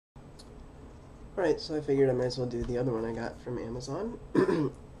Alright, so I figured I might as well do the other one I got from Amazon.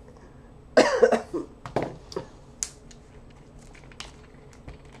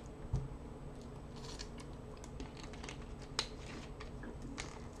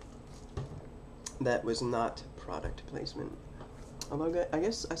 That was not product placement. Although I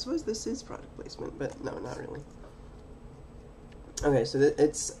suppose this is product placement, but no, not really. Okay, so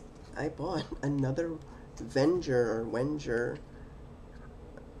I bought another Wenger.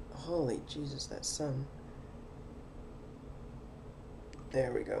 Holy Jesus, that sun.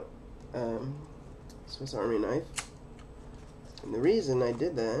 There we go. Swiss Army knife. And the reason I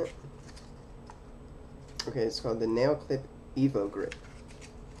did that, okay, it's called the Nail Clip EvoGrip.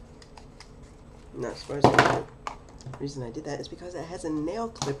 Not surprisingly, the reason I did that is because it has a nail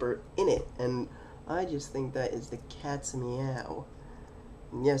clipper in it, and I just think that is the cat's meow.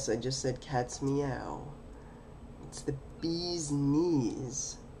 And yes, I just said cat's meow. It's the bee's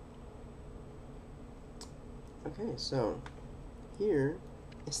knees. Okay, so here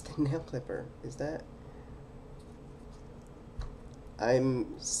is the nail clipper. Is that...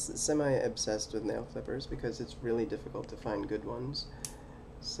 I'm semi-obsessed with nail clippers because it's really difficult to find good ones.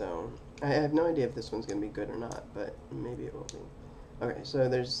 So, I have no idea if this one's going to be good or not, but maybe it will be. Okay, so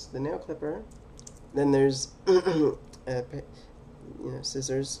there's the nail clipper. Then there's,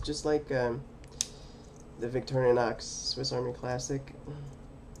 scissors, just like the Victorinox Swiss Army Classic.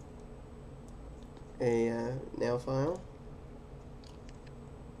 A nail file.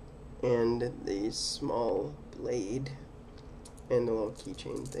 And the small blade. And a little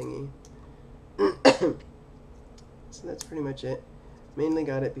keychain thingy. So that's pretty much it. Mainly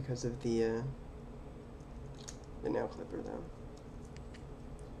got it because of the nail clipper, though.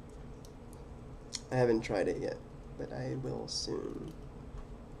 I haven't tried it yet, but I will soon.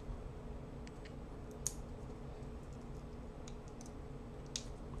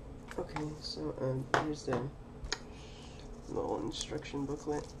 Okay, so here's the little instruction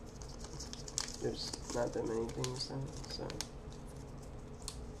booklet. There's not that many things, though, so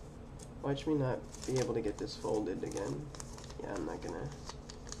watch me not be able to get this folded again. Yeah, I'm not gonna.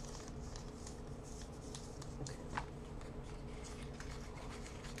 Okay.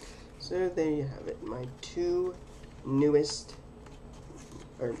 So there you have it. My two newest,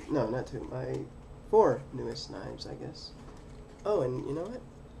 or no, not two, my 4 newest knives, I guess. Oh, and you know what?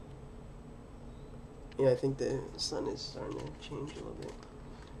 Yeah, I think the sun is starting to change a little bit.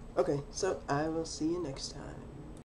 Okay, so I will see you next time.